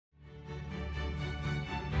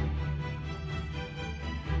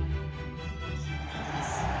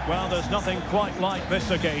Well, there's nothing quite like this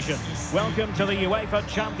occasion. Welcome to the UEFA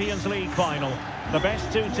Champions League final. The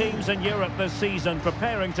best two teams in Europe this season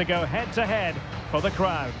preparing to go head-to-head for the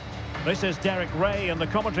crown. This is Derek Ray in the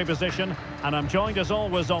commentary position, and I'm joined as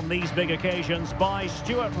always on these big occasions by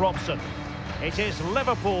Stuart Robson. It is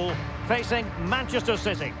Liverpool facing Manchester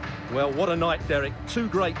City. Well, what a night, Derek. Two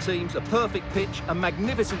great teams, a perfect pitch, a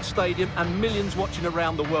magnificent stadium, and millions watching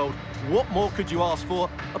around the world. What more could you ask for,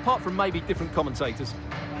 apart from maybe different commentators?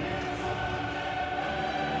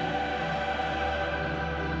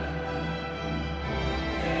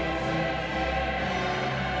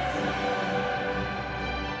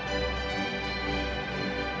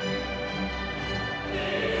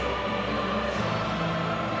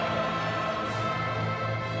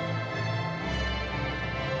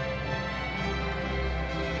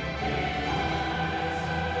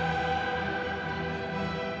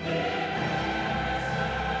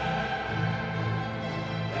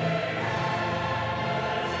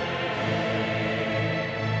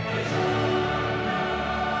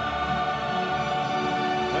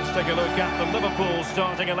 Take a look at the Liverpool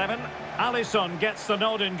starting 11. Alisson gets the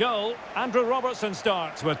nod in goal. Andrew Robertson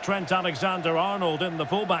starts with Trent Alexander-Arnold in the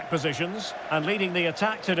fullback positions. And leading the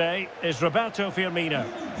attack today is Roberto Firmino.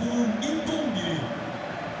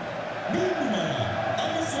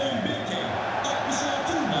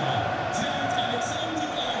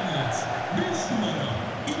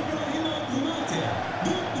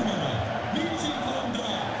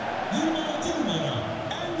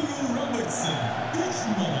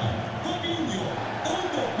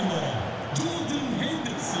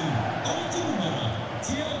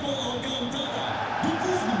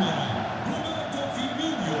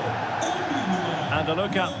 And a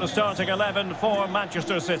look at the starting 11 for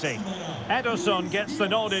Manchester City. Ederson gets the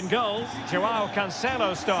nod in goal. Joao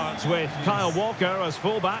Cancelo starts with Kyle Walker as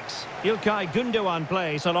fullbacks. Ilkay Gundogan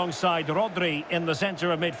plays alongside Rodri in the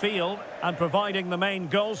centre of midfield. And providing the main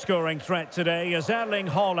goal-scoring threat today is Erling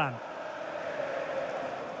Haaland.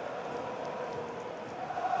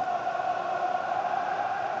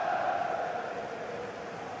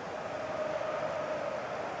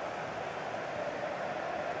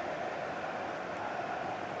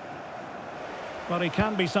 Well, he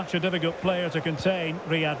can be such a difficult player to contain,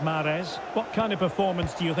 Riyad Mahrez. What kind of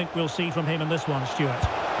performance do you think we'll see from him in this one, Stuart?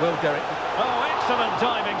 Well, Derek. Oh, excellent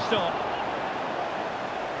diving stop.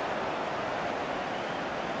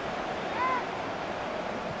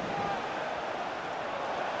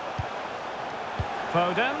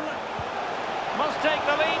 Foden. Must take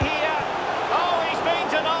the lead here. Oh, he's been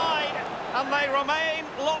denied. And they remain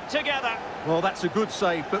locked together. Well, that's a good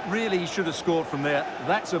save, but really he should have scored from there.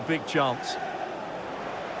 That's a big chance.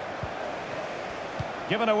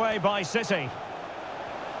 Given away by City.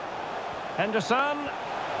 Henderson.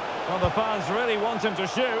 Well, the fans really want him to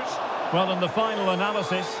shoot. Well, in the final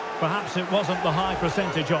analysis, perhaps it wasn't the high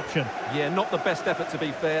percentage option. Yeah, not the best effort, to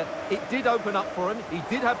be fair. It did open up for him. He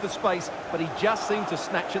did have the space, but he just seemed to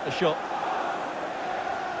snatch at the shot.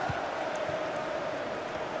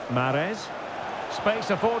 Mahrez. Space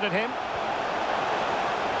afforded him.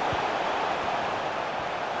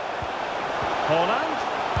 Haaland.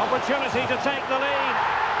 Opportunity to take the lead.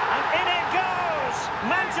 And in it goes!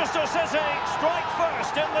 Manchester City strike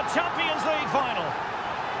first in the Champions League final.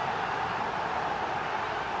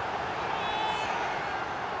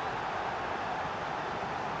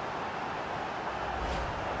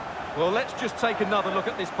 Well, let's just take another look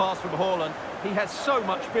at this pass from Haaland. He has so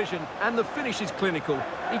much vision, and the finish is clinical.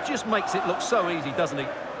 He just makes it look so easy, doesn't he?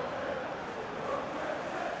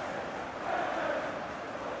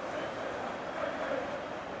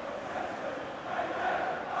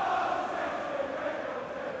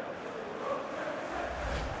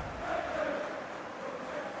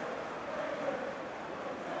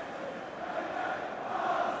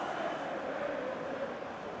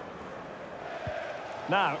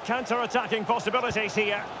 Now, counter-attacking possibilities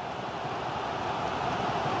here.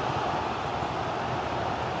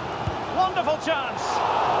 Wonderful chance.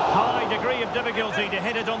 High degree of difficulty to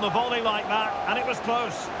hit it on the volley like that, and it was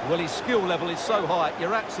close. Well, his skill level is so high.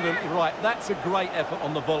 You're absolutely right. That's a great effort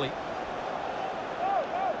on the volley.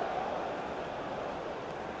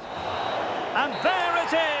 And there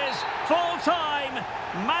it is, full-time.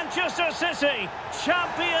 Manchester City,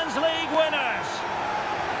 Champions League winners.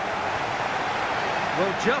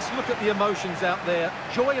 Well, just look at the emotions out there.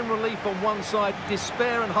 Joy and relief on one side,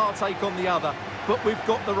 despair and heartache on the other. But we've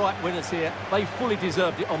got the right winners here. They fully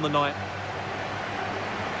deserved it on the night.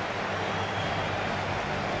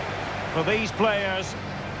 For these players,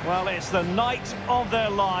 well, it's the night of their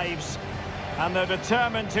lives. And they're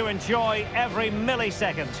determined to enjoy every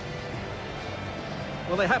millisecond.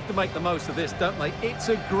 Well, they have to make the most of this, don't they? It's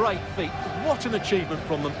a great feat. What an achievement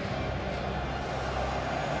from them.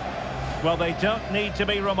 Well, they don't need to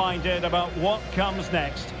be reminded about what comes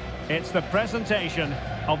next. It's the presentation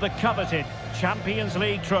of the coveted Champions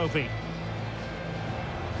League trophy.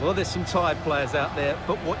 Well, there's some tired players out there,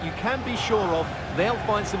 but what you can be sure of, they'll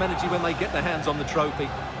find some energy when they get their hands on the trophy.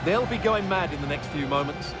 They'll be going mad in the next few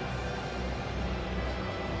moments.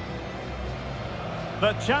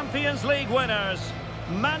 The Champions League winners,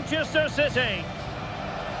 Manchester City.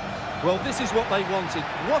 Well, this is what they wanted.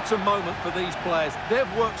 What a moment for these players.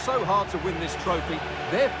 They've worked so hard to win this trophy.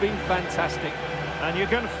 They've been fantastic. And you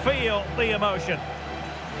can feel the emotion.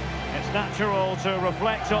 It's natural to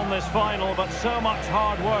reflect on this final, but so much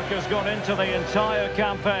hard work has gone into the entire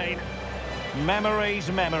campaign.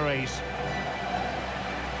 Memories, memories.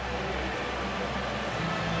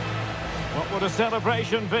 What would a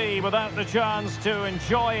celebration be without the chance to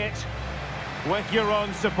enjoy it with your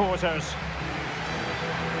own supporters?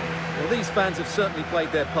 Well, these fans have certainly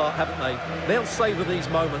played their part, haven't they? They'll savour these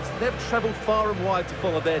moments. They've travelled far and wide to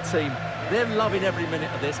follow their team. They're loving every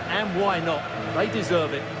minute of this, and why not? They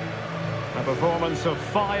deserve it. A performance of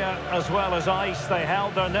fire as well as ice. They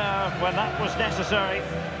held their nerve when that was necessary.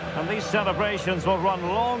 And these celebrations will run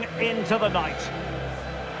long into the night.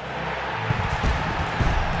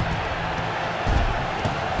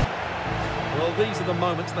 Well, these are the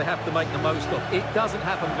moments they have to make the most of. It doesn't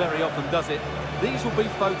happen very often, does it? These will be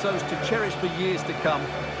photos to cherish for years to come.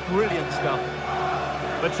 Brilliant stuff.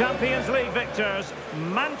 The Champions League victors,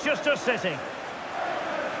 Manchester City.